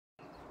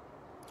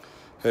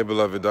Hey,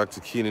 beloved,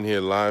 Dr. Kynan here,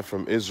 live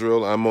from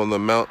Israel. I'm on the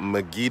Mount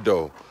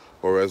Megiddo,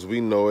 or as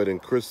we know it in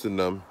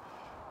Christendom,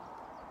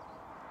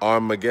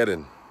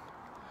 Armageddon.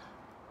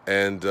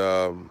 And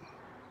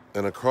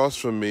across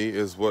from me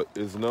is what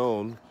is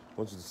known, I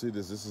want you to see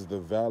this, this is the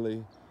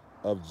Valley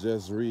of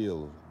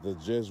Jezreel, the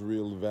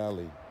Jezreel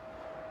Valley,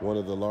 one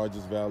of the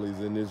largest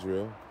valleys in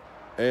Israel.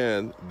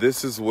 And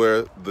this is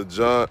where the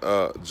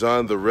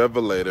John the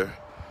Revelator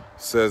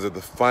says that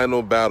the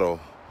final battle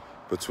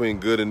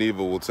between good and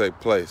evil will take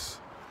place.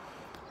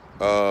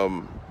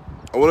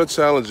 I want to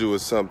challenge you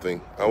with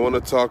something. I want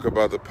to talk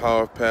about the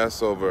power of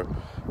Passover,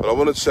 but I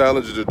want to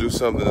challenge you to do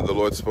something that the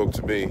Lord spoke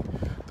to me,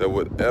 that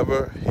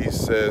whatever he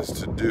says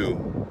to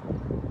do,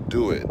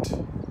 do it.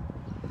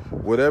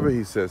 Whatever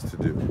he says to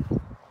do.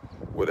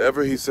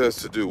 Whatever he says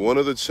to do. One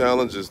of the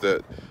challenges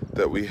that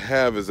we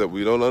have is that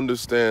we don't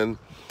understand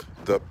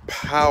the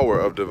power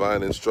of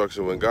divine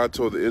instruction. When God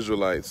told the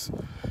Israelites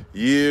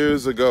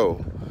years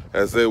ago,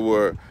 as they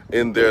were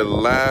in their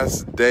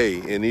last day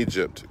in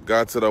Egypt,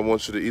 God said, I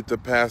want you to eat the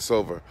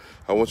Passover.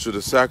 I want you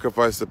to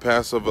sacrifice the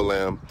Passover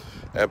lamb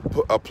and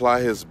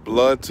apply his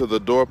blood to the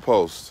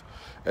doorpost.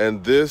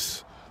 And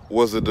this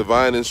was a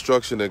divine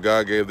instruction that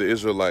God gave the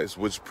Israelites,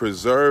 which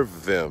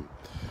preserved them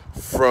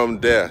from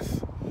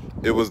death.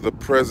 It was the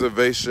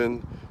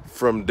preservation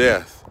from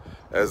death.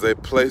 As they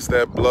placed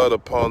that blood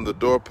upon the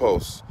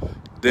doorpost,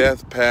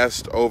 death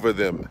passed over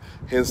them,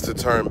 hence the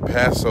term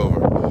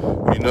Passover.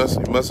 You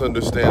must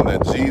understand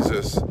that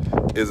Jesus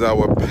is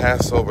our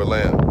Passover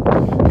lamb.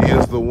 He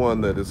is the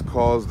one that has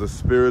caused the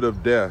spirit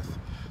of death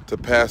to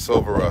pass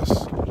over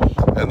us.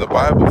 And the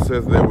Bible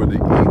says they were to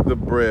eat the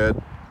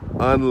bread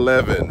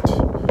unleavened,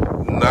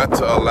 not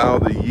to allow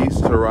the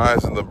yeast to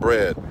rise in the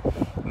bread,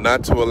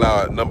 not to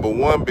allow it. Number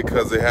one,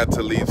 because they had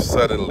to leave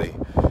suddenly.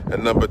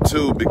 And number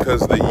two,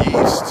 because the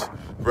yeast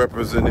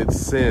represented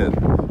sin.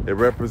 It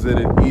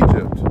represented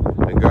Egypt.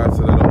 And God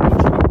said, I don't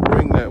want you to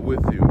bring that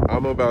with you.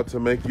 I'm about to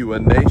make you a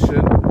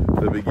nation.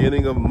 The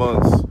beginning of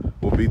months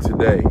will be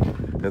today.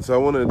 And so I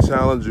want to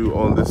challenge you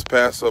on this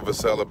Passover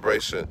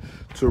celebration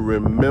to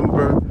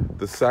remember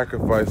the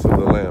sacrifice of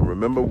the Lamb.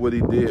 Remember what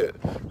he did.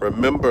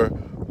 Remember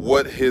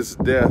what his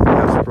death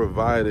has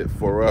provided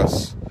for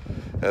us.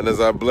 And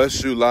as I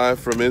bless you live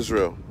from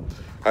Israel,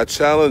 I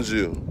challenge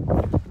you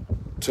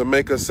to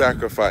make a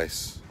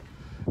sacrifice.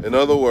 In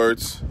other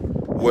words,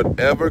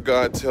 whatever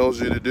God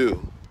tells you to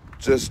do,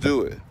 just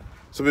do it.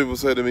 Some people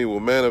say to me, well,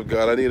 man of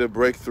God, I need a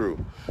breakthrough.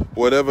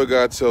 Whatever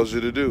God tells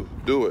you to do,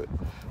 do it.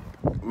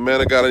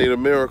 Man of God, I need a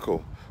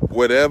miracle.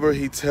 Whatever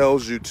he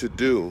tells you to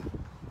do,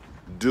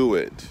 do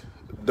it.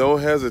 Don't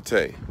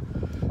hesitate.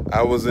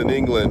 I was in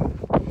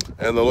England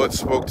and the Lord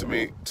spoke to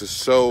me to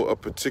sow a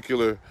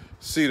particular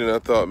seed. And I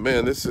thought,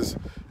 man,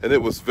 and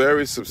it was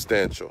very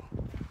substantial.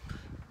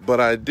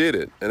 But I did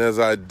it. And as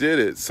I did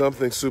it,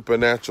 something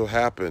supernatural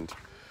happened.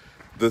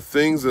 The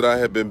things that I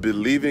had been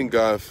believing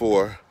God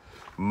for,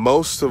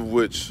 most of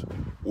which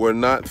were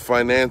not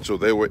financial,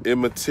 they were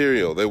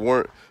immaterial, they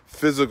weren't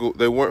physical,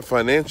 they weren't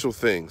financial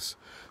things.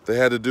 They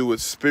had to do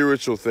with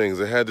spiritual things.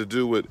 They had to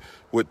do with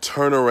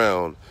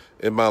turnaround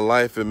in my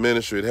life and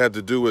ministry. It had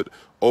to do with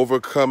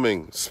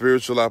overcoming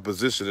spiritual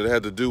opposition. It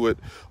had to do with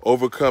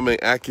overcoming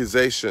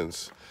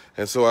accusations.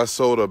 And so I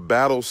sowed a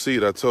battle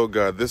seed. I told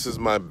God, this is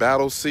my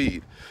battle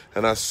seed.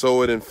 And I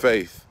sow it in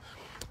faith.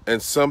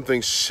 And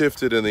something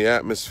shifted in the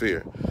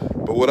atmosphere.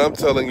 But what I'm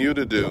telling you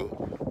to do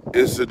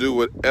is to do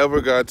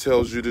whatever God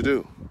tells you to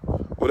do.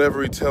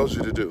 Whatever he tells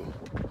you to do.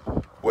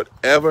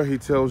 Whatever he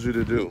tells you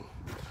to do.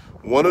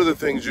 One of the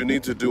things you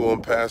need to do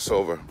on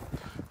Passover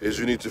is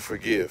you need to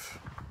forgive.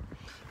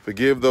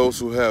 Forgive those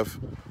who have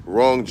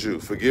wronged you.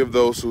 Forgive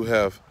those who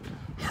have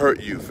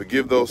hurt you.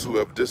 Forgive those who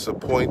have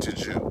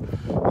disappointed you.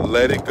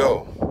 Let it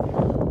go.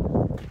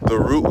 The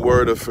root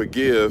word of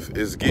forgive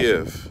is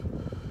give.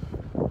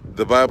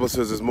 The Bible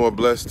says it's more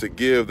blessed to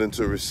give than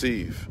to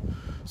receive.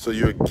 So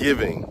you're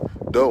giving.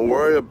 Don't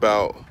worry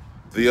about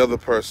the other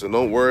person.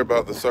 Don't worry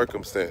about the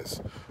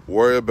circumstance.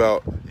 Worry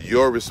about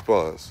your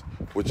response,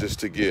 which is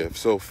to give.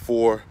 So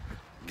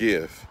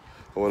forgive.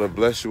 I want to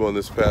bless you on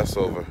this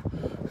Passover,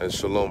 and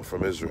shalom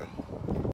from Israel.